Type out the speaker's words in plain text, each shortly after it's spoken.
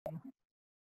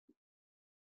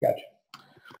Gotcha.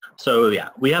 So yeah,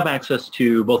 we have access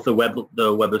to both the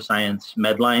Web of Science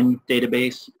Medline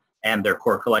database and their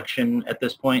core collection at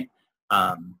this point.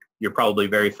 You're probably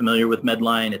very familiar with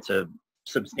Medline. It's a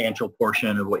substantial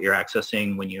portion of what you're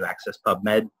accessing when you access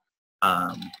PubMed.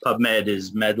 PubMed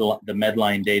is the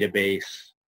Medline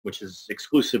database, which is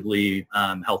exclusively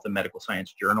health and medical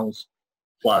science journals,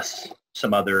 plus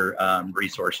some other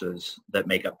resources that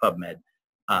make up PubMed.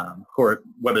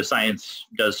 Web of Science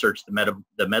does search the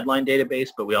Medline database,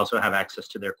 but we also have access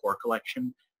to their core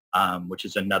collection, which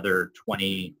is another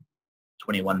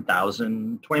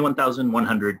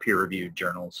 21,100 peer-reviewed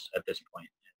journals at this point.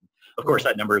 Of course,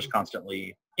 that number is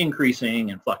constantly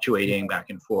increasing and fluctuating back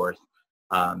and forth,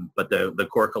 but the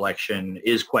core collection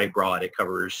is quite broad. It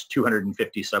covers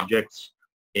 250 subjects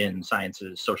in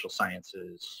sciences, social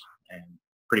sciences, and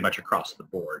pretty much across the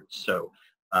board. So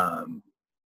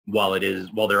while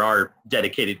there are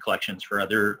dedicated collections for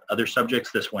other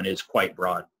subjects, this one is quite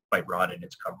broad in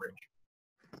its coverage.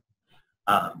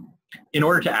 In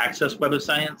order to access Web of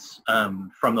Science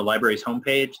from the library's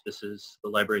homepage, this is the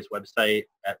library's website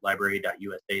at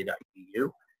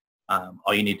library.usa.edu.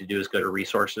 All you need to do is go to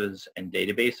Resources and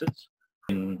Databases,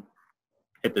 and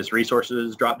hit this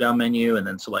Resources drop-down menu, and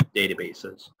then select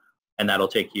Databases, and that'll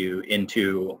take you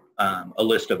into a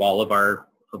list of all of our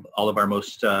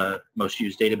most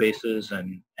used databases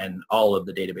and all of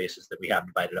the databases that we have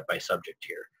divided up by subject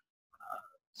here.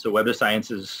 So Web of Science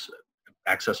is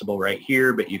accessible right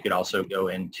here, but you could also go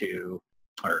into,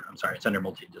 or I'm sorry, it's under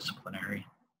multidisciplinary.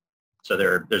 So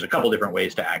there's a couple different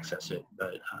ways to access it,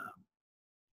 but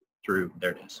through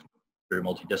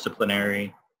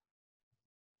multidisciplinary,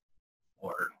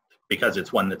 or because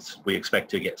it's one we expect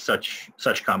to get such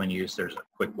common use, there's a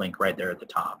quick link right there at the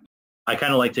top. I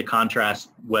kind of like to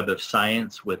contrast Web of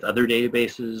Science with other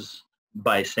databases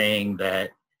by saying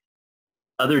that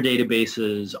other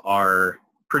databases are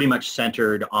pretty much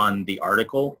centered on the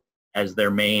article as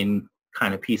their main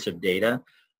kind of piece of data.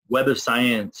 Web of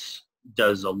Science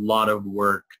does a lot of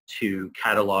work to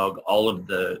catalog all of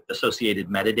the associated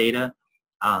metadata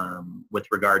with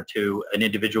regard to an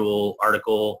individual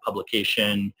article,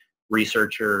 publication,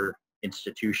 researcher,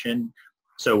 institution.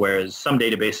 So whereas some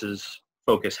databases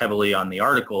focus heavily on the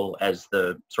article as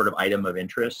the sort of item of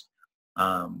interest,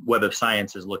 Web of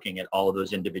Science is looking at all of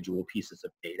those individual pieces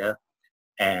of data.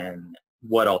 And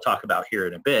what I'll talk about here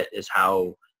in a bit is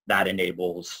how that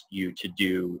enables you to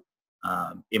do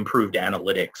improved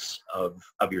analytics of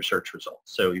your search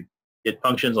results. So it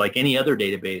functions like any other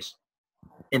database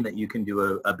in that you can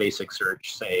do a basic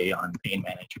search, say on pain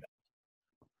management,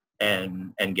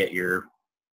 and get your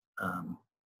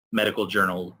medical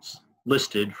journals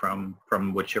listed from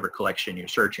whichever collection you're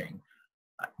searching,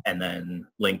 and then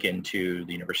link into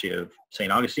the University of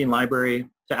St. Augustine Library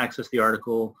to access the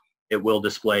article. It will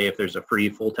display if there's a free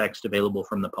full text available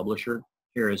from the publisher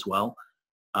here as well.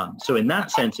 So in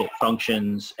that sense, it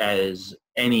functions as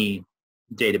any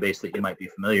database that you might be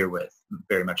familiar with,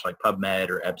 very much like PubMed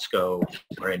or EBSCO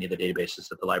or any of the databases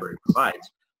that the library provides.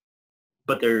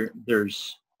 But they're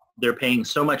paying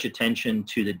so much attention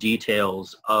to the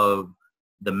details of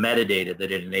the metadata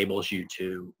that it enables you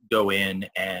to go in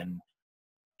and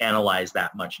analyze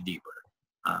that much deeper.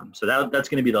 So that's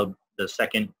going to be the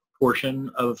second portion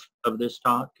of this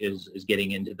talk is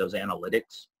getting into those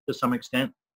analytics to some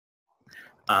extent.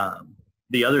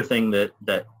 The other thing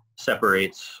that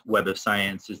separates Web of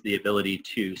Science is the ability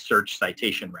to search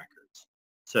citation records.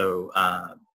 So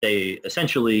they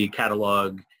essentially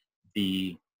catalog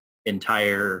the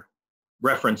entire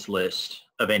reference list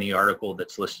of any article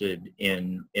that's listed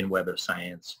in Web of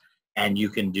Science, and you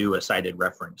can do a cited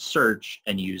reference search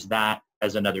and use that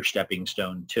as another stepping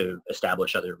stone to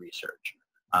establish other research.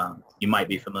 You might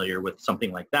be familiar with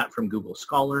something like that from Google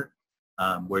Scholar,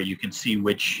 where you can see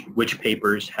which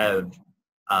papers have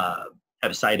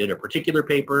cited a particular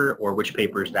paper, or which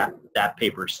papers that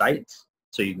paper cites.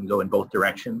 So you can go in both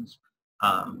directions,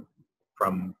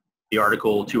 from the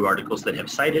article to articles that have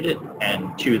cited it,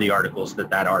 and to the articles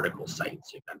that article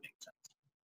cites, if that makes sense.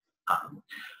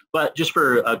 But just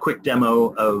for a quick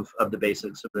demo of the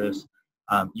basics of this,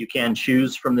 you can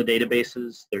choose from the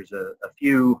databases. There's a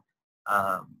few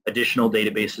additional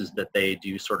databases that they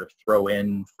do sort of throw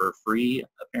in for free,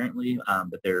 apparently,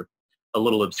 but they're a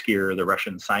little obscure, the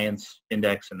Russian Science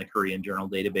Index and the Korean Journal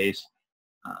database.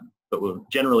 But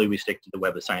generally we stick to the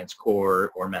Web of Science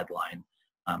Core or Medline,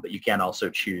 but you can also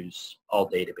choose all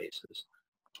databases.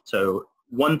 So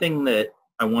one thing that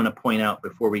I want to point out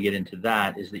before we get into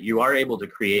that is that you are able to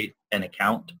create an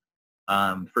account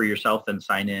for yourself and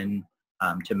sign in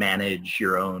to manage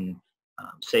your own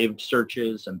saved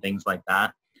searches and things like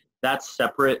that. That's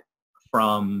separate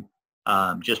from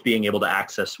just being able to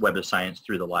access Web of Science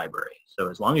through the library. So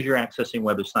as long as you're accessing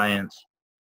Web of Science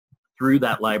through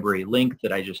that library link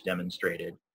that I just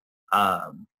demonstrated,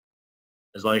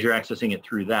 as long as you're accessing it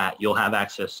through that, you'll have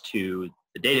access to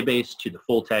the database, to the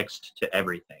full text, to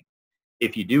everything.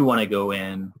 If you do want to go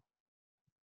in,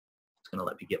 it's going to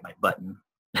let me get my button.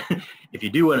 If you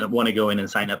do want to go in and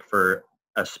sign up for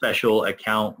a special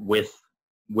account with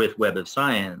Web of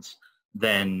Science,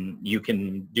 then you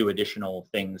can do additional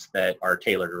things that are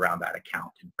tailored around that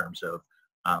account in terms of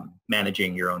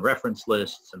managing your own reference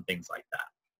lists and things like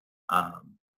that.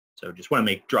 So just want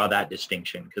to draw that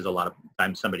distinction, because a lot of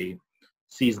times somebody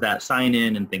sees that sign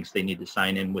in and thinks they need to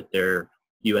sign in with their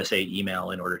USA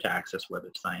email in order to access Web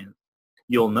of Science.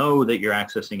 You'll know that you're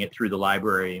accessing it through the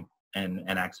library and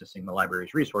accessing the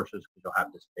library's resources, because you'll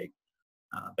have this big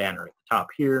banner at the top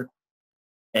here,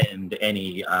 and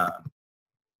any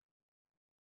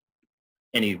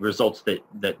results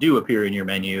that do appear in your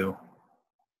menu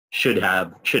should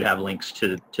have links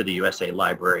to the USA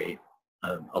library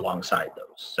alongside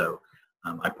those. So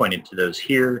I pointed to those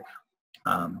here.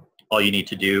 All you need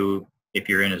to do if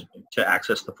you're in to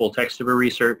access the full text of a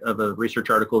research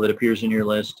article that appears in your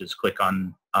list is click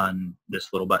on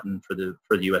this little button for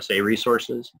the USA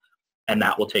resources, and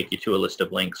that will take you to a list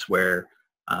of links where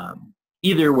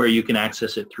either where you can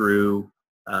access it through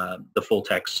the full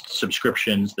text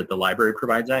subscriptions that the library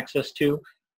provides access to,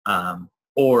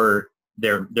 or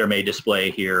there may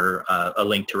display here a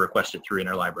link to request it through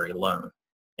interlibrary loan,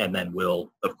 and then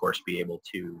we'll of course be able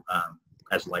to,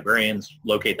 as librarians,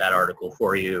 locate that article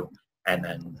for you and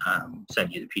then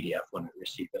send you the PDF when we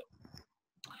receive it.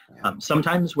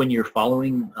 Sometimes when you're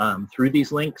following through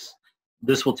these links,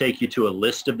 this will take you to a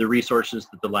list of the resources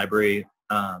that the library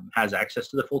has access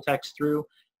to the full text through,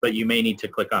 but you may need to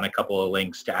click on a couple of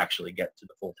links to actually get to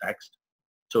the full text.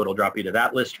 So it'll drop you to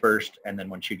that list first, and then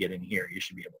once you get in here, you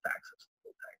should be able to access the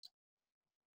full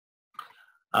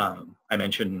text. I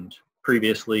mentioned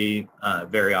previously,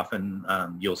 very often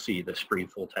you'll see this free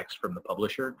full text from the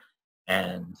publisher,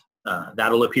 and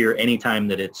that'll appear anytime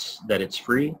that it's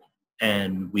free,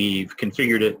 and we've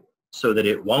configured it so that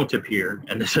it won't appear,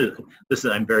 and this is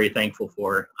I'm very thankful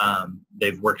for.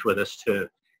 They've worked with us to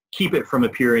keep it from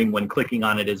appearing when clicking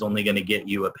on it is only going to get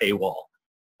you a paywall.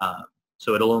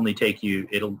 So it'll only take you,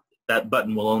 that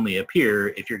button will only appear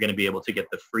if you're going to be able to get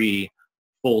the free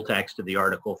full text of the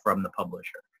article from the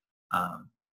publisher.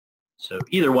 So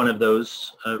either one of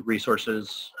those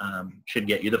resources should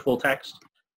get you the full text.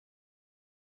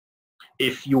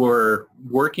 If you're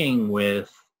working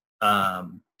with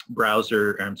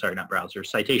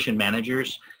citation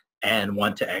managers and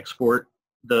want to export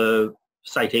the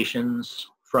citations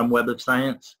from Web of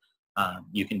Science,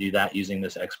 you can do that using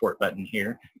this export button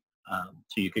here.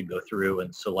 So you could go through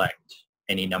and select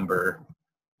any number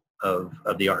of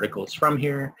the articles from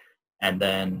here, and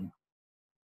then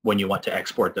when you want to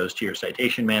export those to your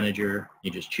citation manager,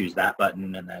 you just choose that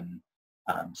button and then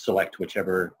select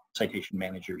whichever citation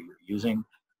manager you're using.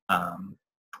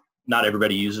 Not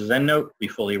everybody uses EndNote. We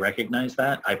fully recognize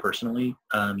that. I personally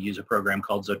use a program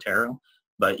called Zotero,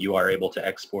 but you are able to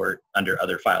export under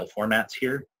other file formats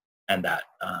here, and that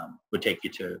would take you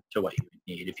to what you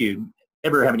need. If you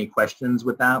ever have any questions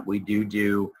with that, we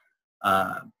do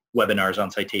webinars on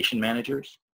citation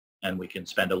managers, and we can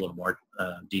spend a little more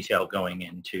detail going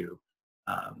into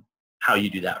how you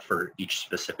do that for each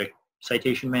specific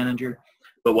citation manager.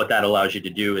 But what that allows you to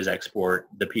do is export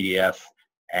the PDF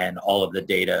and all of the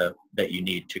data that you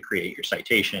need to create your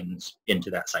citations into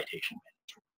that citation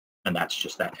manager. And that's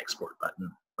just that export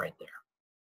button right there.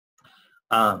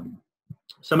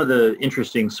 Some of the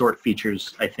interesting sort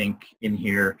features, I think, in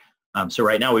here. So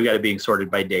right now we've got it being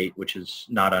sorted by date, which is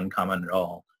not uncommon at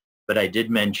all. But I did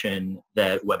mention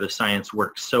that Web of Science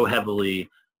works so heavily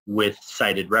with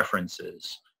cited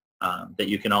references that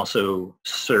you can also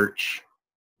search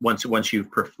once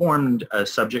you've performed a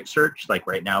subject search. Like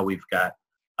right now we've got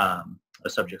a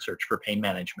subject search for pain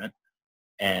management,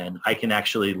 and I can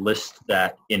actually list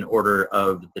that in order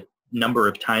of the number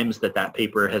of times that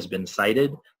paper has been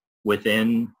cited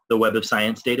within the Web of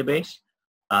Science database.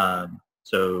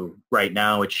 So right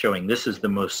now it's showing this is the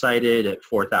most cited at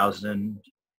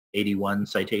 4,081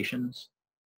 citations.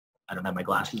 I don't have my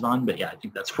glasses on, but yeah, I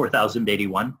think that's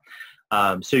 4,081.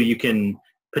 So you can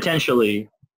potentially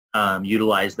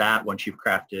utilize that once you've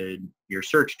crafted your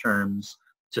search terms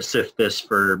to sift this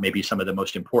for maybe some of the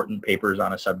most important papers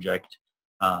on a subject.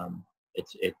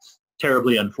 It's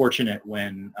terribly unfortunate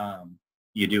when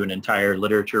you do an entire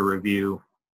literature review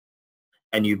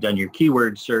and you've done your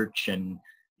keyword search and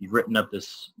you've written up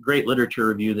this great literature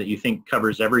review that you think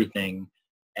covers everything,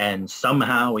 and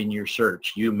somehow in your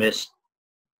search you missed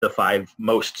the 5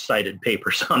 most cited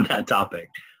papers on that topic.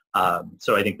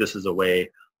 So I think this is a way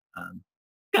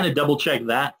kind of double check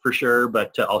that for sure,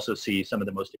 but to also see some of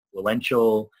the most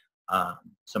influential,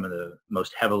 some of the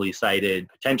most heavily cited,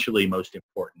 potentially most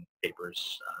important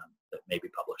papers that may be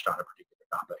published on a particular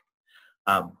topic.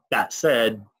 That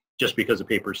said, just because a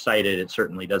paper is cited, it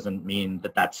certainly doesn't mean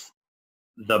that that's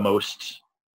the most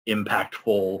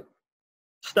impactful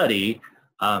study.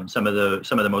 Some of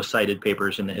the most cited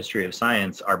papers in the history of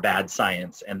science are bad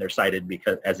science, and they're cited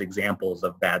because as examples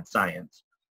of bad science.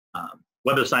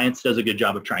 Web of Science does a good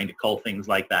job of trying to cull things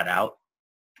like that out,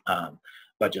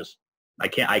 but just I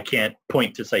can't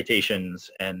point to citations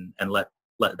and let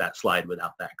that slide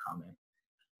without that comment.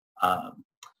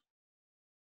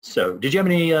 So did you have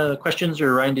any questions,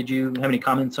 or Ryan, did you have any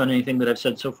comments on anything that I've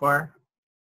said so far?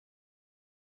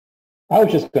 I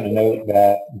was just going to note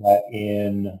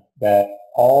that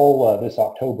all this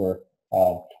October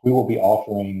we will be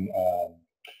offering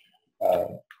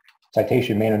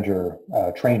citation manager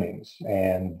trainings,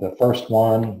 and the first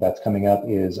one that's coming up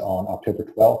is on October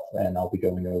 12th, and I'll be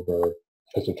going over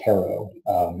Esoterro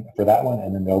for that one,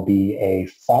 and then there'll be a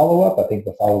follow-up, I think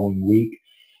the following week,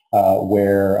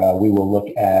 where we will look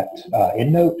at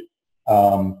EndNote,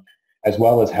 as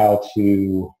well as how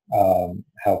to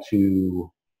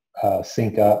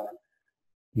sync up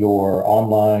your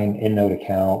online EndNote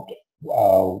account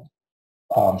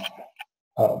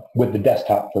with the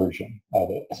desktop version of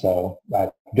it. So I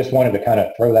just wanted to kind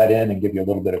of throw that in and give you a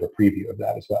little bit of a preview of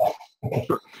that as well.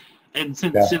 Sure. And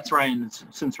since Ryan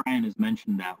has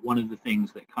mentioned that, one of the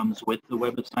things that comes with the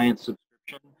Web of Science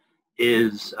subscription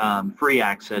is free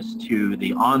access to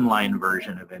the online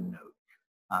version of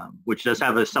EndNote, which does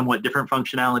have a somewhat different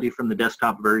functionality from the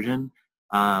desktop version,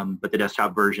 but the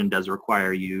desktop version does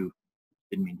require you,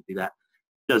 didn't mean to do that,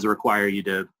 does require you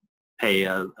to pay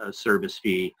a service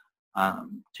fee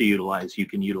to utilize. You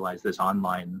can utilize this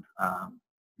online,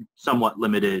 somewhat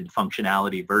limited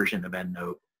functionality version of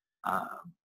EndNote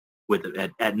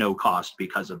at no cost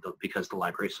because the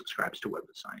library subscribes to Web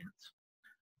of Science.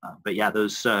 But yeah,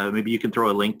 those maybe you can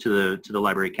throw a link to the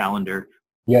library calendar.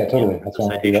 Yeah, totally. That's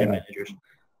citation managers.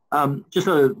 Just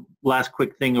a last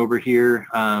quick thing over here.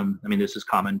 I mean, this is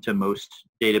common to most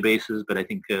databases, but I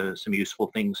think some useful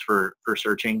things for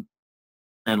searching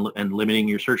and limiting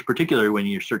your search, particularly when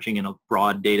you're searching in a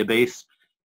broad database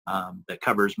that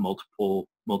covers multiple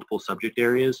subject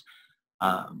areas.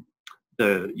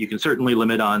 You can certainly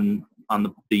limit on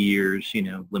the years,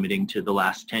 limiting to the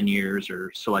last 10 years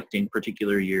or selecting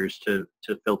particular years to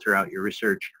filter out your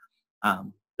research.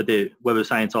 But the Web of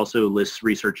Science also lists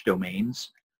research domains.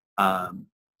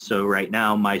 So right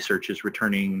now my search is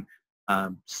returning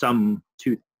some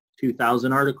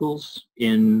 2,000 articles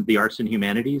in the arts and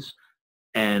humanities,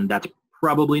 and that's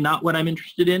probably not what I'm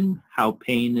interested in. How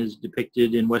pain is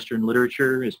depicted in Western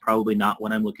literature is probably not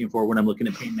what I'm looking for when I'm looking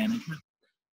at pain management.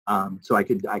 So I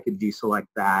could deselect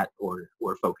that or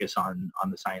focus on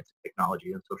the science and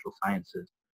technology and social sciences,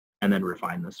 and then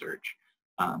refine the search.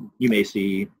 You may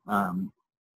see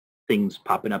things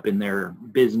popping up in their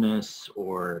business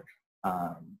or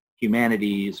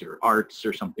humanities or arts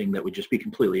or something that would just be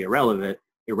completely irrelevant.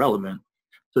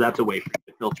 So that's a way for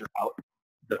you to filter out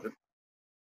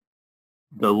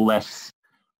the less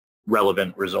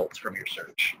relevant results from your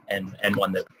search, and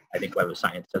one that I think Web of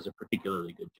Science does a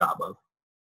particularly good job of.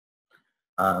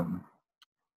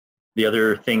 The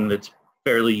other thing that's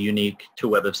fairly unique to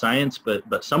Web of Science,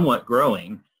 but somewhat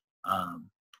growing,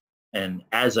 and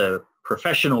as a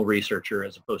professional researcher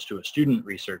as opposed to a student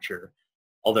researcher,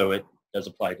 although it does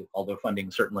apply to, although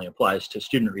funding certainly applies to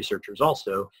student researchers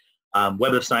also,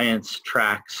 Web of Science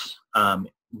tracks,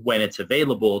 when it's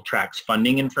available, tracks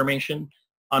funding information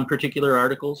on particular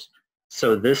articles.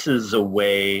 So this is a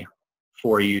way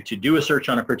for you to do a search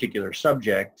on a particular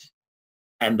subject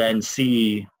and then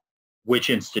see which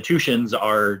institutions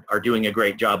are doing a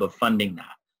great job of funding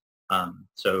that.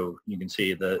 So you can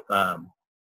see that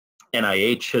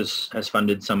NIH has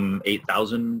funded some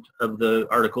 8,000 of the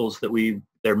articles that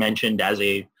they're mentioned as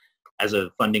a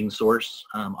funding source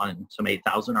on some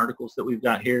 8,000 articles that we've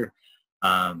got here.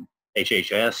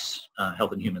 HHS,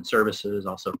 Health and Human Services,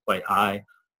 also quite high.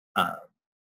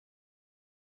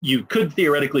 You could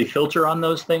theoretically filter on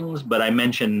those things, but I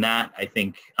mentioned that, I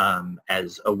think,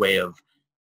 as a way of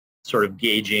sort of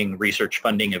gauging research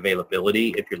funding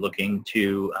availability. If you're looking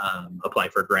to apply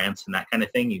for grants and that kind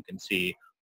of thing, you can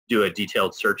do a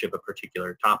detailed search of a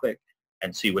particular topic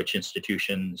and see which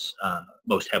institutions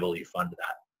most heavily fund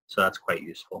that. So that's quite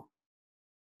useful.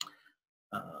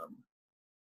 I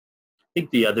think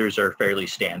the others are fairly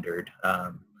standard.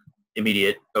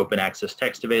 immediate open access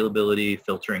text availability,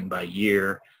 filtering by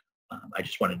year. I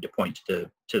just wanted to point to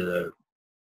the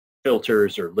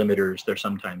filters or limiters, they're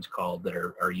sometimes called, that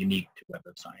are unique to Web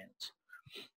of Science.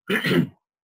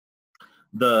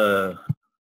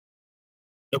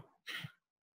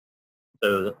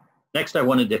 So next I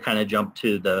wanted to kind of jump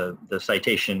to the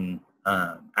citation,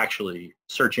 actually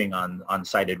searching on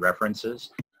cited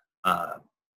references.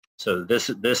 So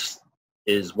this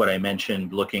is what I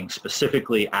mentioned, looking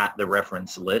specifically at the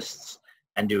reference lists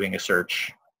and doing a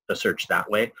search that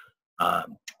way.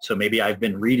 So maybe I've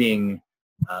been reading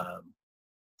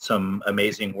some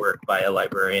amazing work by a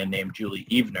librarian named Julie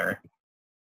Evener,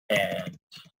 and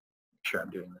make sure I'm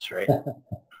doing this right.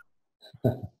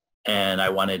 And I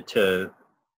wanted to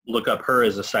look up her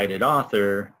as a cited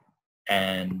author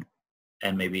and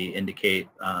maybe indicate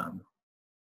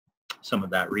some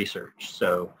of that research.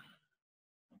 So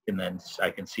and then I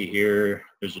can see here,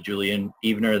 there's a Julie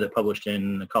Evener that published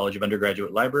in the College of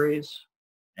Undergraduate Libraries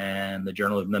and the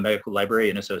Journal of the Medical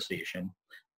Librarian Association.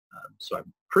 So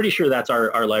I'm pretty sure that's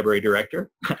our library director.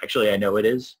 Actually, I know it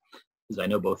is, because I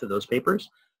know both of those papers.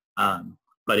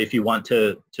 But if you want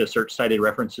to search cited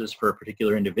references for a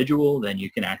particular individual, then you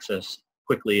can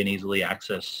quickly and easily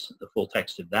access the full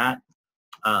text of that.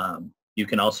 You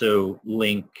can also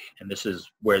link, and this is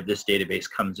where this database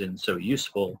comes in so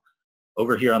useful.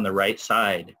 Over here on the right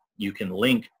side, you can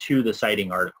link to the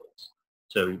citing articles.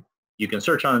 So you can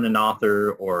search on an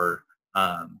author or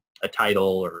a title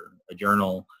or a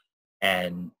journal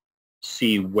and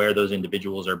see where those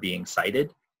individuals are being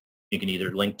cited. You can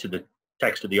either link to the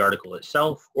text of the article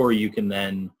itself, or you can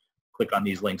then click on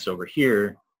these links over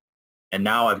here, and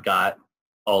now I've got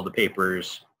all the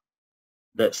papers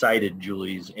that cited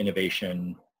Julie's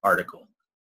innovation article.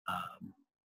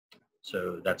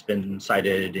 So that's been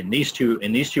cited in these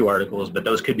two articles, but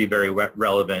those could be very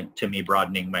relevant to me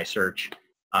broadening my search,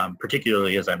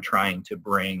 particularly as I'm trying to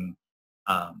bring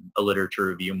a literature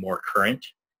review more current.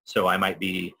 So I might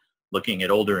be looking at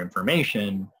older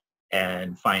information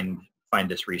and find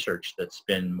this research that's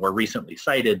been more recently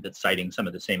cited that's citing some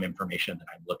of the same information that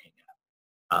I'm looking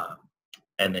at.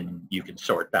 And then you can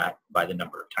sort that by the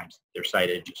number of times that they're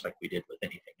cited, just like we did with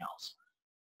anything else.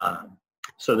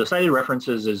 So the cited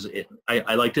references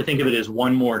I like to think of it as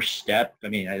one more step. I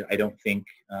mean, I don't think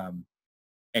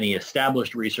any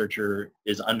established researcher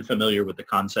is unfamiliar with the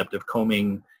concept of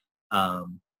combing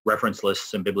reference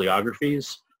lists and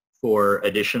bibliographies for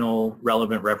additional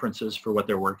relevant references for what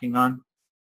they're working on.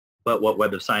 But what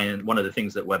Web of Science, one of the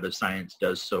things that Web of Science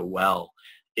does so well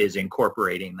is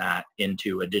incorporating that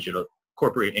into a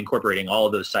incorporating all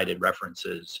of those cited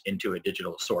references into a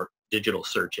digital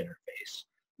search interface.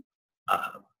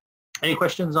 Any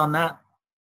questions on that?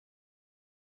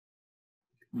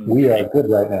 We are good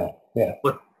right now. Yeah.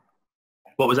 What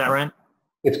was that, Ryan?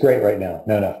 It's great right now.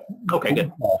 No. Okay,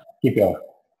 good. Keep going.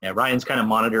 Yeah, Ryan's kind of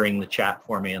monitoring the chat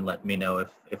for me and letting me know if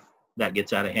that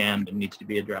gets out of hand and needs to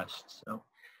be addressed. So,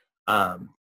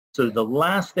 so the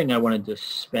last thing I wanted to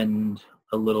spend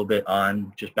a little bit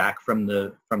on, just back from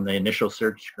the initial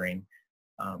search screen,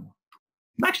 I'm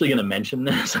actually going to mention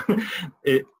this.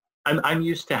 I'm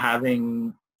used to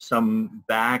having some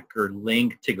back or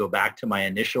link to go back to my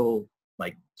initial,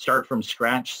 like, start from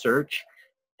scratch search,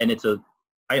 and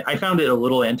I found it a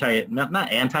little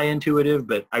not anti-intuitive,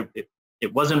 but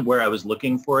it wasn't where I was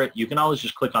looking for it. You can always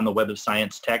just click on the Web of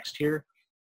Science text here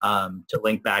to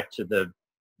link back to the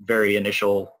very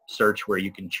initial search where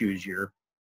you can choose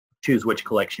which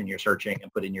collection you're searching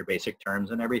and put in your basic terms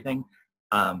and everything.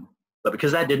 But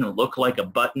because that didn't look like a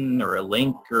button or a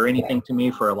link or anything to me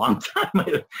for a long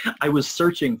time, I was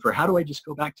searching for, how do I just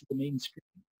go back to the main screen?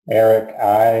 Eric,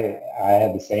 I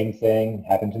had the same thing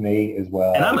happen to me as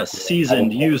well. And I'm a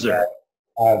seasoned user.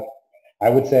 I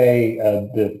would say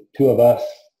the two of us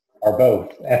are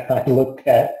both. And I looked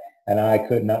at, and I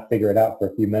could not figure it out for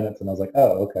a few minutes, and I was like,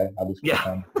 oh, okay, I'll just click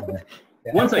on.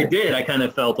 Yeah. Once I did, I kind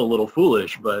of felt a little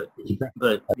foolish, but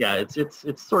yeah,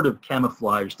 it's sort of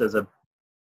camouflaged as a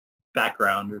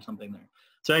background or something there.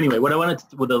 So anyway, what I wanted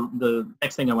to, the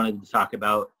next thing I wanted to talk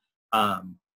about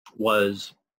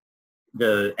was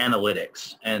the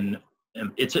analytics, and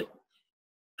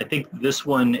I think this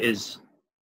one is,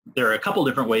 there are a couple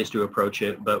different ways to approach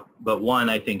it, but one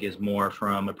I think is more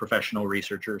from a professional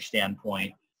researcher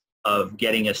standpoint of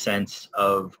getting a sense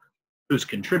of who's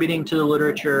contributing to the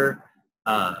literature,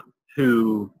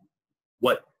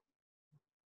 what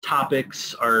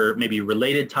topics are maybe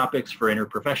related topics for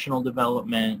interprofessional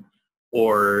development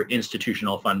or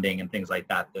institutional funding and things like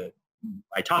that that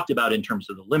I talked about in terms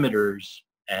of the limiters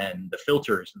and the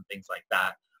filters and things like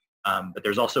that. But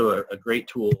there's also a great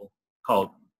tool called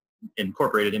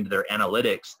incorporated into their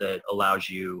analytics that allows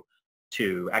you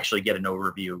to actually get an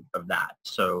overview of that.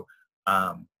 So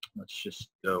let's just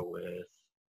go with,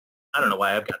 I don't know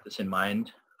why I've got this in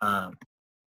mind. I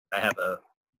have a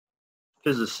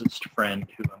physicist friend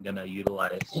who I'm going to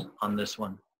utilize on this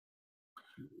one.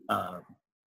 So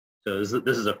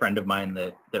this is a friend of mine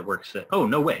that works at, oh,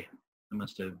 no way. I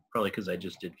must have, probably because I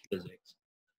just did physics.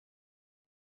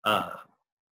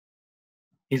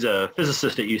 He's a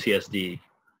physicist at UCSD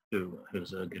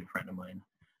who's a good friend of mine.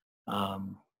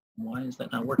 Why is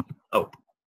that not working? Oh,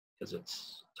 because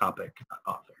it's topic, not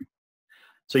author.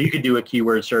 So you could do a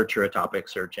keyword search or a topic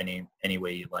search any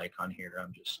way you like on here.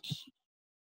 I'm just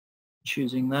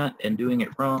choosing that and doing it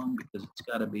wrong because it's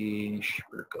got to be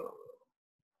Schwerko.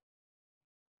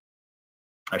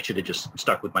 I should have just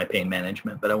stuck with my pain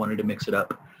management, but I wanted to mix it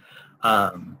up.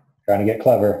 Trying to get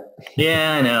clever.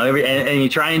 Yeah, I know. And you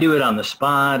try and do it on the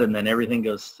spot, and then everything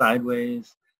goes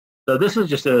sideways. So this is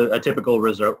just a typical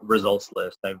results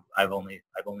list. I've only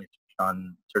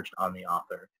searched on the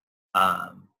author.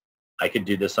 I could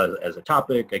do this as a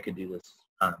topic. I could do this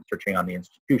searching on the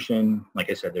institution. Like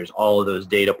I said, there's all of those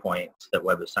data points that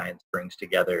Web of Science brings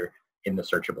together in the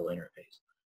searchable interface.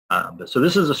 So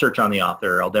this is a search on the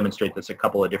author. I'll demonstrate this a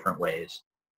couple of different ways.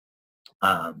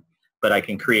 But I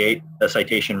can create a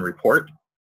citation report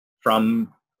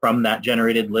from that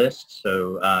generated list.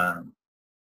 So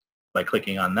by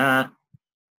clicking on that,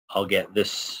 I'll get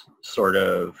this sort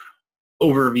of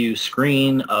overview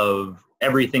screen of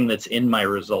everything that's in my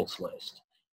results list.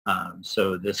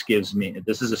 So this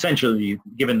is essentially,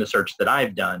 given the search that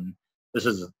I've done, this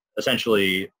is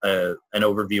essentially an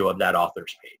overview of that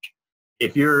author's page.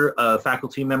 If you're a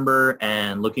faculty member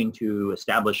and looking to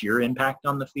establish your impact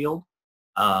on the field,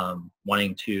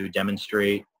 wanting to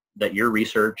demonstrate that your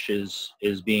research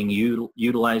is being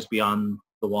utilized beyond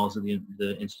the walls of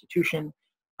the institution,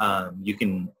 you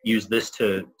can use this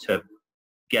to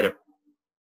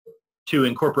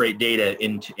incorporate data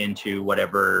into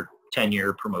whatever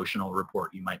tenure promotional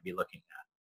report you might be looking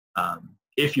at.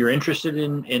 If you're interested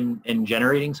in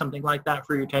generating something like that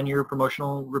for your tenure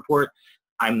promotional report,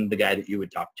 I'm the guy that you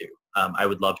would talk to. I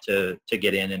would love to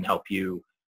get in and help you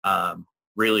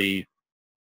really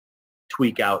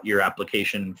tweak out your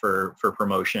application for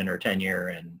promotion or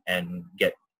tenure and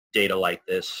get data like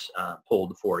this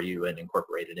pulled for you and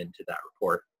incorporated into that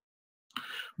report.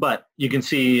 But you can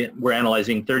see we're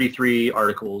analyzing 33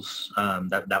 articles.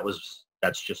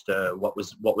 That's just what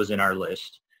was in our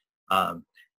list.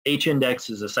 H-index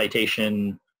is a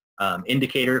citation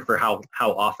indicator for how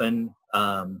often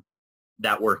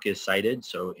that work is cited.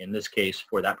 So in this case,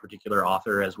 for that particular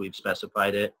author, as we've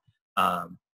specified it,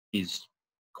 he's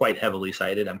quite heavily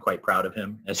cited. I'm quite proud of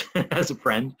him as a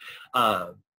friend.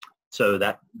 So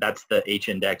that's the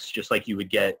H-index, just like you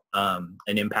would get an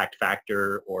impact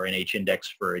factor or an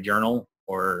H-index for a journal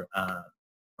or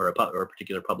a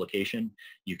particular publication.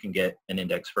 You can get an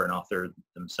index for an author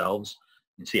themselves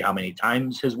and see how many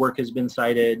times his work has been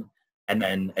cited. And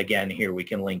then again, here we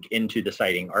can link into the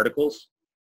citing articles.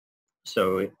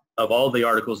 So of all the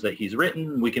articles that he's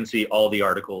written, we can see all the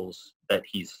articles that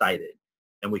he's cited.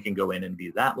 And we can go in and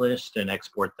view that list and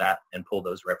export that and pull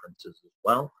those references as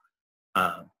well.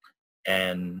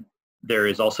 And there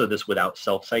is also this without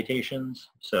self-citations.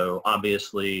 So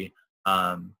obviously,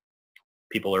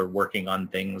 people are working on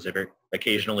things that are,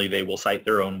 occasionally they will cite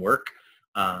their own work.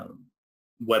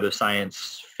 Web of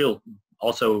Science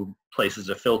also places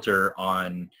a filter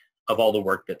on, of all the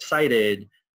work that's cited,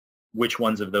 which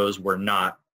ones of those were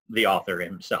not the author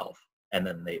himself. And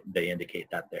then they indicate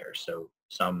that there. So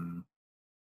some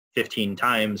 15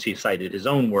 times he cited his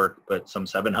own work, but some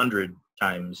 700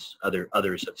 times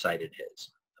others have cited his,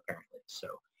 apparently. So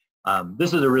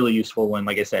this is a really useful one,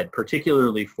 like I said,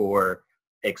 particularly for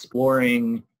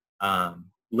exploring,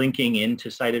 linking into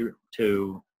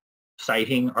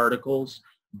citing articles,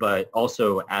 but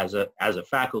also as a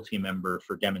faculty member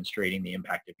for demonstrating the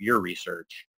impact of your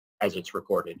research as it's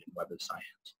recorded in Web of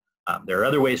Science. There are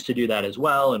other ways to do that as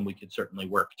well, and we could certainly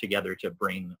work together to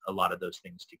bring a lot of those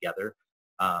things together.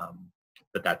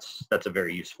 But that's a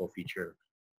very useful feature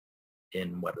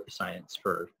in Web of Science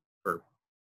for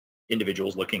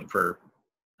individuals looking for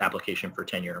application for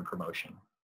tenure and promotion.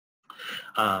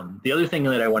 The other thing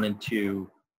that I wanted to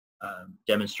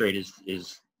demonstrate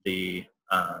is the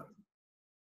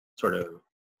sort of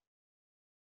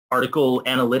article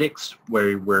analytics,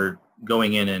 where we're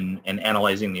going in and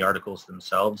analyzing the articles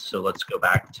themselves. So let's go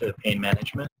back to pain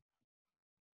management,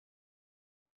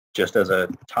 just as a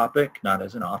topic, not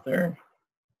as an author.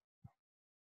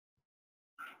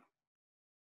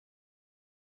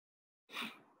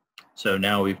 So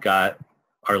now we've got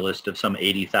our list of some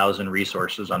 80,000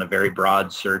 resources on a very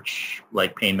broad search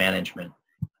like pain management.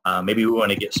 Maybe we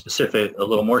want to get specific, a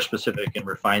little more specific, and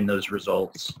refine those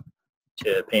results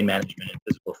to pain management and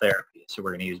physical therapy. So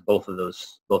we're going to use both of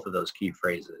those key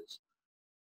phrases,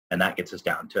 and that gets us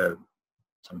down to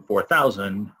some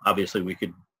 4,000. Obviously, we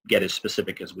could get as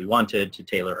specific as we wanted to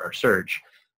tailor our search,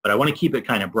 but I want to keep it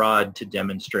kind of broad to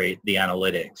demonstrate the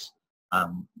analytics.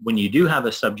 When you do have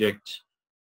a subject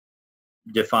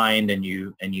defined and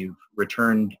you've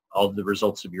returned all the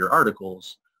results of your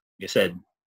articles, like I said,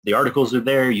 the articles are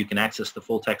there. You can access the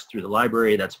full text through the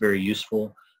library. That's very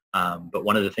useful. But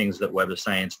one of the things that Web of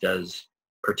Science does,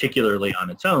 particularly on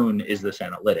its own, is this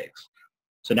analytics.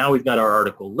 So now we've got our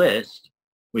article list.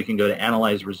 We can go to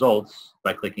Analyze Results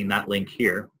by clicking that link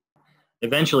here.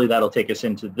 Eventually, that'll take us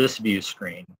into this view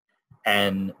screen.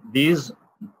 And these,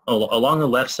 along the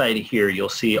left side here, you'll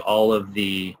see all of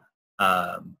the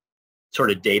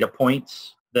sort of data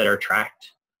points that are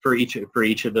tracked for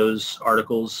each of those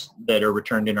articles that are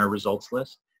returned in our results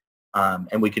list,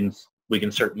 and we can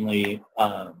certainly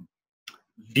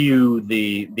view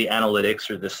the analytics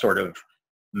or this sort of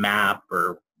map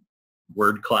or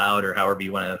word cloud or however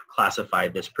you want to classify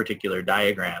this particular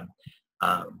diagram.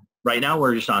 Right now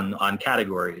we're just on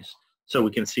categories, so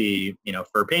we can see,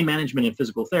 for pain management and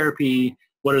physical therapy,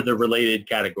 what are the related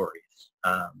categories?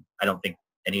 I don't think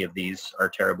any of these are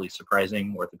terribly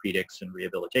surprising: orthopedics and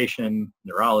rehabilitation,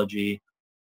 neurology,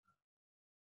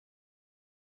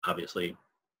 obviously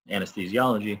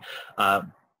anesthesiology.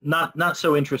 Not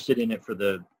so interested in it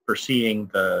for seeing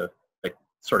the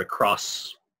sort of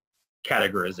cross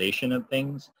categorization of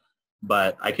things,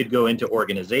 but I could go into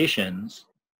organizations,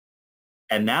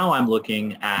 and now I'm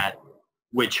looking at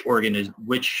when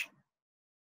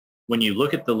you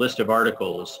look at the list of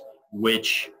articles,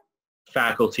 which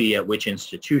faculty at which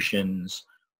institutions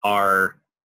are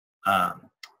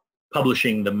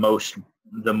publishing the most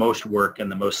work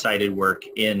and the most cited work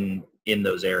in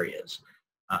those areas.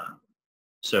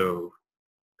 So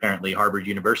apparently Harvard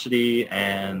University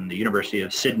and the University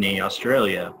of Sydney,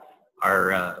 Australia,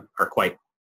 are quite.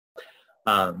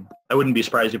 I wouldn't be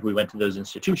surprised if we went to those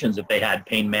institutions if they had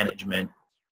pain management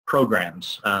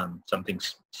programs, something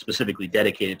specifically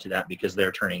dedicated to that, because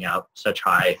they're turning out such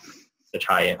high-end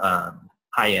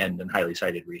and highly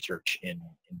cited research in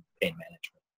pain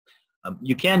management.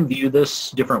 You can view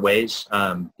this different ways.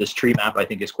 This tree map, I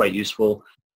think, is quite useful.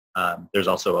 There's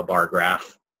also a bar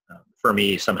graph. For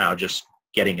me, somehow just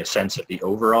getting a sense of the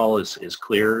overall is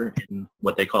clear in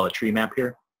what they call a tree map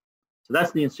here. So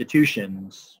that's the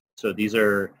institutions. So these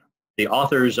are the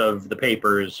authors of the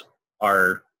papers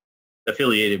are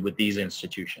affiliated with these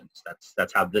institutions.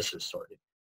 That's how this is sorted.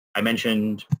 I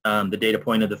mentioned the data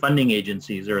point of the funding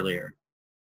agencies earlier.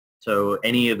 So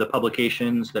any of the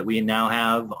publications that we now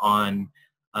have on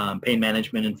pain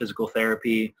management and physical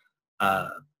therapy,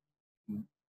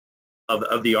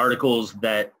 of the articles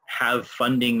that have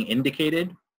funding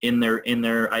indicated in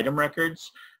their item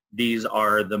records, these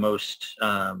are the most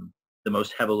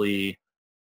heavily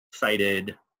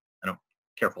cited.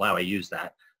 Careful how I use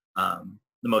that.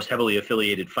 The most heavily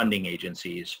affiliated funding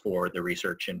agencies for the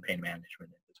research in pain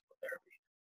management and physical therapy.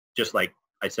 Just like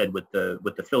I said with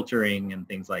the filtering and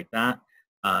things like that,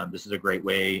 this is a great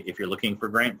way if you're looking for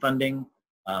grant funding.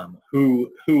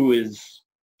 Who is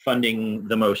funding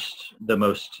the most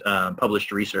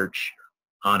published research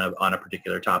on a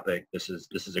particular topic? This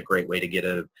is a great way to get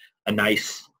a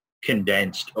nice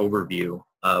condensed overview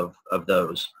of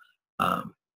those.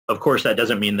 Of course, that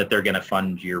doesn't mean that they're going to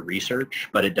fund your research,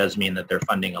 but it does mean that they're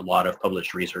funding a lot of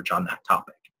published research on that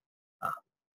topic.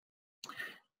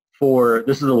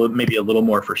 This is maybe a little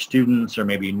more for students or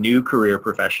maybe new career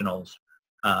professionals,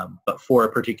 but for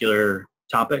a particular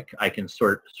topic, I can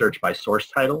search by source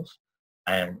titles.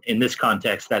 And in this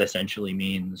context, that essentially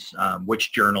means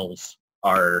which journals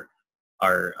are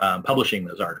publishing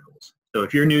those articles. So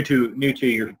if you're new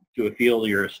to a field,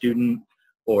 you're a student,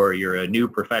 or you're a new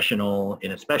professional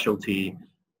in a specialty,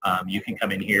 you can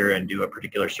come in here and do a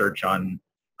particular search on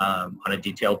a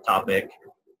detailed topic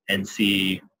and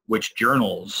see which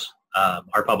journals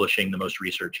are publishing the most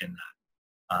research in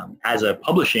that. As a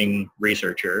publishing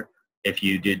researcher, if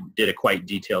you did a quite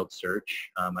detailed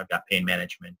search, I've got pain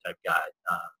management, I've got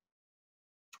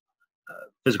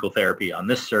physical therapy on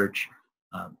this search.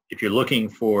 If you're looking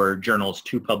for journals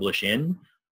to publish in,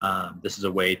 this is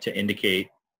a way to indicate,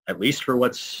 at least for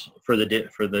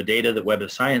the data that Web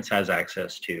of Science has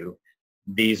access to,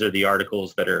 these are the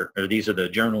articles these are the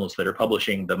journals that are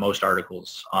publishing the most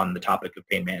articles on the topic of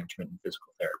pain management and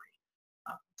physical therapy.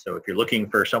 So if you're looking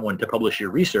for someone to publish your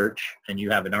research and you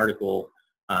have an article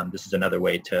this is another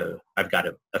way I've got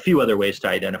a few other ways to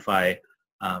identify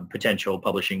potential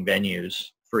publishing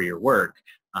venues for your work,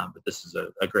 but this is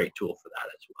a great tool for that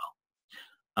as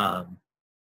well.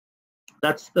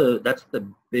 That's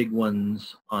the big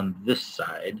ones on this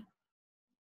side.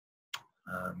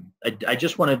 I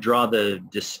just want to draw the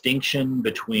distinction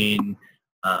between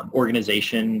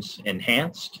organizations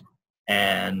enhanced,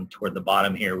 and toward the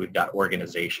bottom here we've got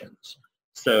organizations.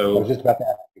 So I was just about to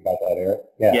ask you about that, Eric.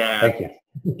 Yeah, thank you.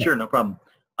 Sure, no problem.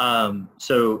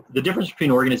 So the difference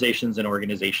between organizations and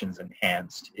organizations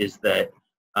enhanced is that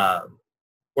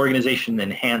organization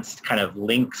enhanced kind of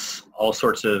links all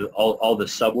sorts of, all the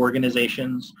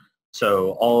sub-organizations.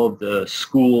 So all of the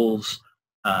schools,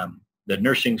 the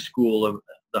nursing school of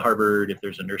the Harvard, if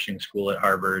there's a nursing school at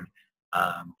Harvard,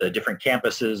 the different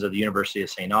campuses of the University of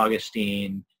St.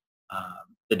 Augustine,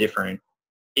 the different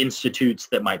institutes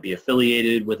that might be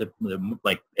affiliated with,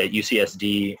 like at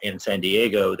UCSD in San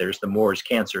Diego, there's the Moores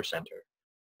Cancer Center.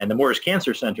 And the Moores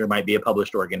Cancer Center might be a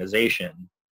published organization,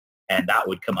 and that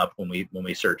would come up when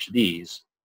we search these.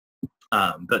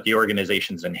 But the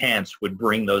organizations enhanced would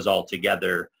bring those all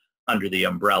together under the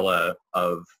umbrella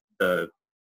of the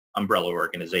umbrella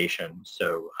organization.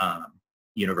 So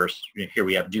here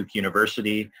we have Duke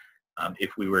University.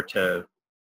 If we were to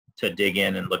dig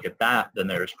in and look at that, then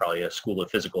there's probably a School of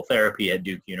Physical Therapy at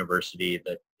Duke University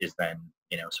that is then,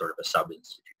 sort of a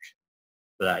sub-institution.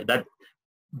 So that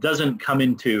doesn't come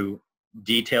into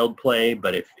detailed play,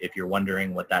 but if you're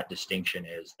wondering what that distinction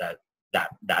is,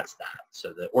 that's that.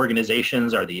 So the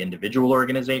organizations are the individual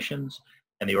organizations,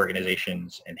 and the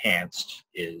organizations enhanced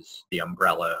is the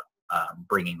umbrella,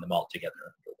 bringing them all together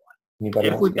under one.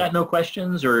 If we've got no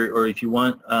questions, or if you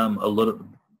want a little,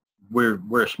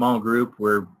 we're a small group.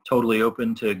 We're totally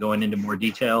open to going into more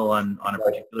detail on a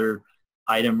particular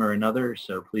item or another.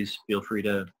 So please feel free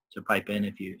to pipe in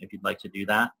if you'd like to do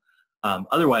that.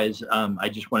 Otherwise, I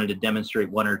just wanted to demonstrate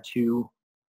one or two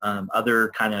other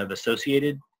kind of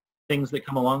associated things that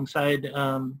come alongside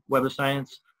Web of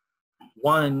Science.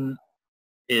 One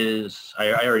is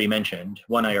I already mentioned.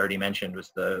 One I already mentioned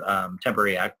was the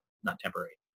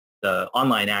the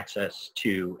online access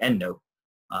to EndNote.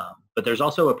 But there's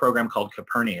also a program called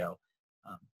Copernio.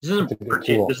 This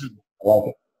is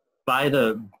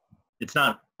it's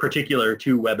not particular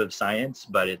to Web of Science,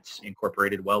 but it's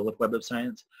incorporated well with Web of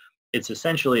Science. It's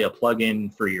essentially a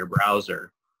plugin for your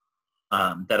browser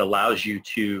that allows you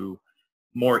to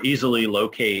more easily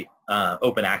locate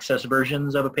open access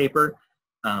versions of a paper,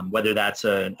 whether that's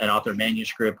an author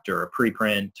manuscript or a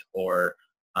preprint or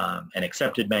an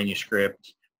accepted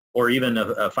manuscript, or even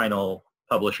a final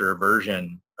publisher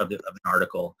version of an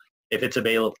article. If it's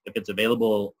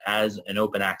available as an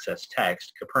open access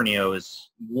text, Copernio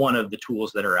is one of the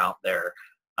tools that are out there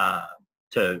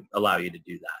to allow you to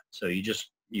do that. So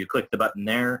you click the button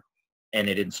there, and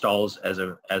it installs as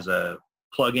a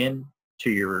plugin to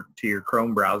your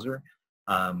Chrome browser.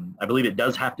 I believe it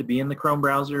does have to be in the Chrome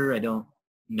browser. I don't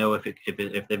know if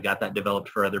they've got that developed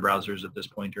for other browsers at this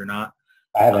point or not.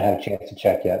 I haven't had a chance to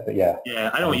check yet, but yeah.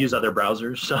 Yeah, I don't use other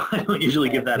browsers, so I don't usually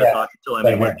give that a thought until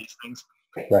I'm aware of these things.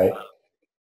 Right.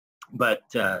 But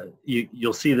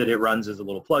you'll see that it runs as a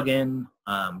little plugin.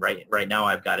 Right now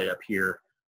I've got it up here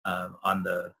on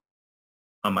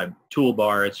my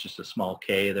toolbar. It's just a small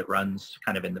K that runs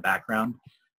kind of in the background.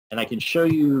 And I can show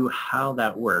you how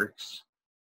that works.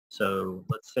 So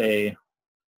let's say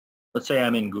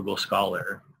I'm in Google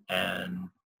Scholar and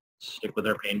stick with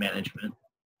our pain management.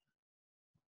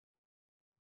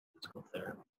 Let's go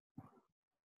there.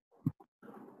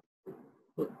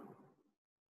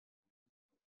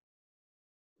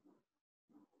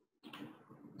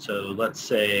 So let's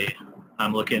say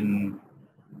I'm looking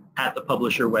at the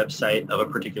publisher website of a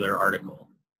particular article.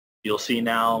 You'll see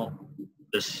now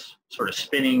this sort of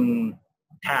spinning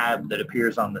tab that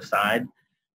appears on the side,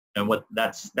 and what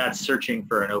that's searching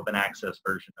for an open access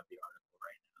version of the article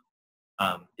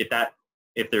right now.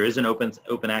 If there is an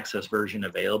open access version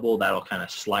available, that'll kind of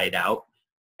slide out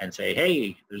and say,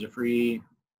 hey, there's a free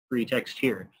text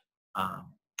here.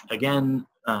 Again,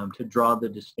 to draw the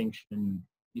distinction,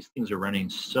 these things are running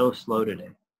so slow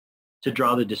today. To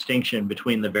draw the distinction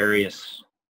between the various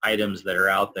items that are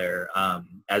out there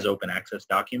as open access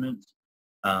documents,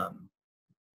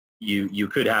 you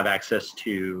could have access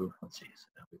to, let's see,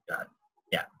 so we've got,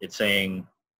 yeah, it's saying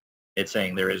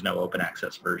there is no open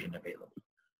access version available.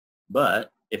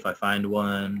 But if I find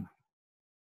one,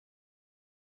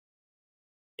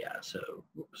 yeah, so,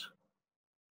 whoops.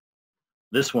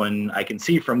 This one, I can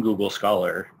see from Google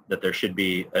Scholar that there should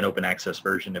be an open access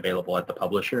version available at the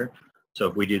publisher. So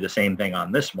if we do the same thing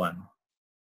on this one,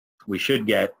 we should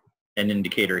get an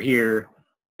indicator here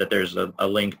that there's a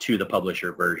link to the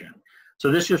publisher version.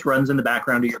 So this just runs in the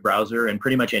background of your browser, and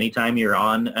pretty much anytime you're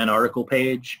on an article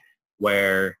page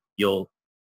where you'll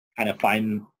kind of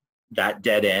find that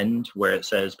dead end where it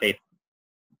says pay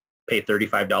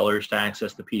 $35 to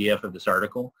access the PDF of this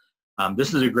article.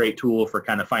 This is a great tool for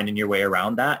kind of finding your way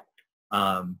around that.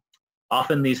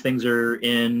 Often these things are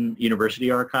in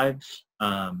university archives.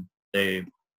 They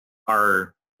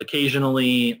are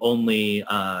occasionally only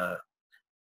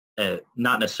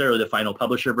not necessarily the final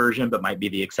publisher version, but might be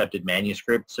the accepted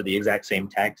manuscript, so the exact same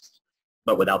text,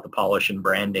 but without the polish and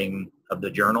branding of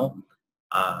the journal.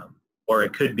 Or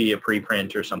it could be a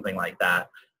preprint or something like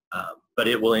that. But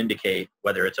it will indicate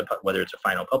whether it's a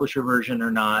final publisher version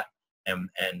or not, and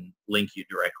link you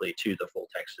directly to the full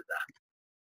text of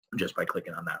that just by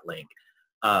clicking on that link.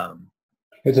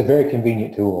 It's a very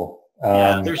convenient tool.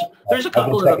 Yeah, there's a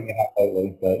couple I've been checking it out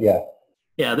lately, but yeah.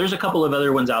 Yeah, there's a couple of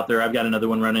other ones out there. I've got another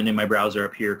one running in my browser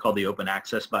up here called the Open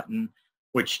Access button,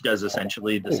 which does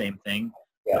essentially the same thing.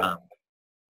 Yeah.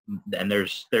 And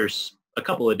there's a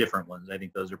couple of different ones. I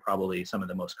think those are probably some of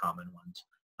the most common ones.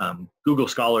 Google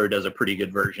Scholar does a pretty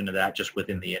good version of that just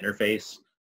within the interface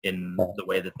in the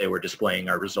way that they were displaying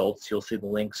our results. You'll see the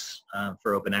links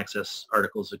for open access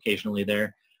articles occasionally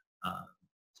there.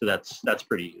 So that's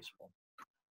pretty useful.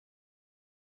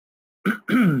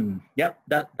 Yep,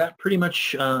 that pretty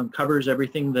much covers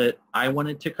everything that I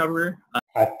wanted to cover.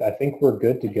 I think we're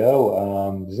good to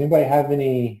go. Does anybody have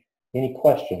any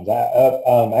questions?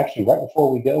 Actually, right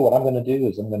before we go, what I'm going to do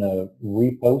is I'm going to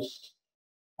repost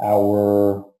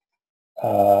our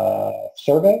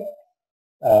survey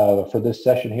for this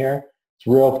session here. It's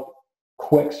a real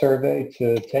quick survey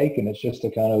to take, and it's just to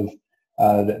kind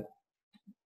of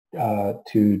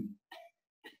to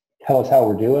tell us how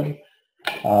we're doing.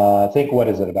 I think, what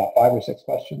is it, about 5 or 6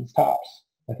 questions tops,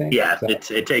 I think? Yeah, so,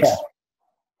 it takes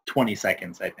 20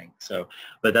 seconds, I think. So,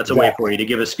 but that's a way for you to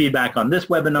give us feedback on this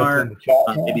webinar,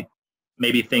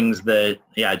 maybe things that,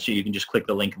 so you can just click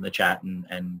the link in the chat and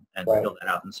fill that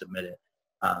out and submit it.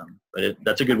 But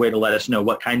that's a good way to let us know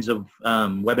what kinds of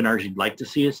webinars you'd like to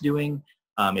see us doing.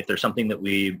 If there's something that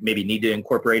we maybe need to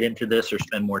incorporate into this or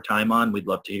spend more time on, we'd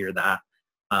love to hear that.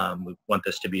 We want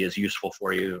this to be as useful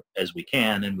for you as we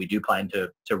can, and we do plan to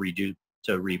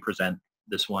represent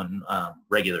this one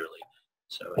regularly.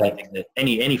 So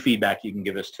any feedback you can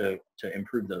give us to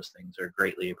improve those things are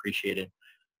greatly appreciated.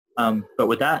 But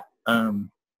with that,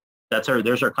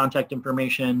 there's our contact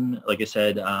information. Like I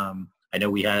said, I know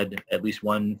we had at least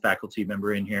one faculty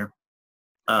member in here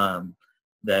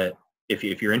that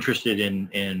if you're interested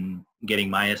in getting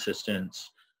my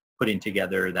assistance putting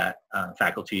together that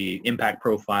faculty impact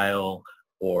profile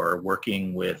or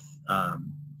working with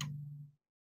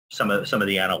some of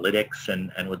the analytics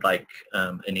and would like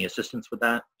any assistance with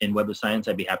that in Web of Science,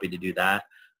 I'd be happy to do that.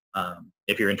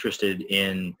 If you're interested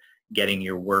in getting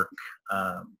your work,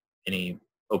 any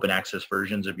open access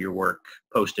versions of your work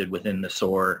posted within the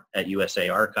SOAR at USA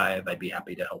Archive, I'd be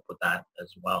happy to help with that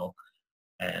as well.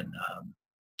 And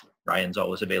Ryan's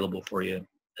always available for you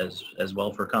as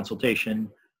well for consultation.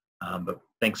 But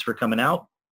thanks for coming out.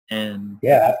 And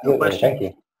yeah, absolutely. Thank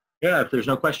you. Yeah, if there's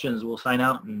no questions, we'll sign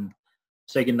out and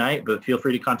say goodnight, but feel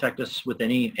free to contact us with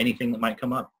anything that might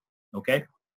come up. Okay?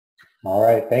 All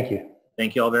right. Thank you.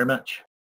 Thank you all very much.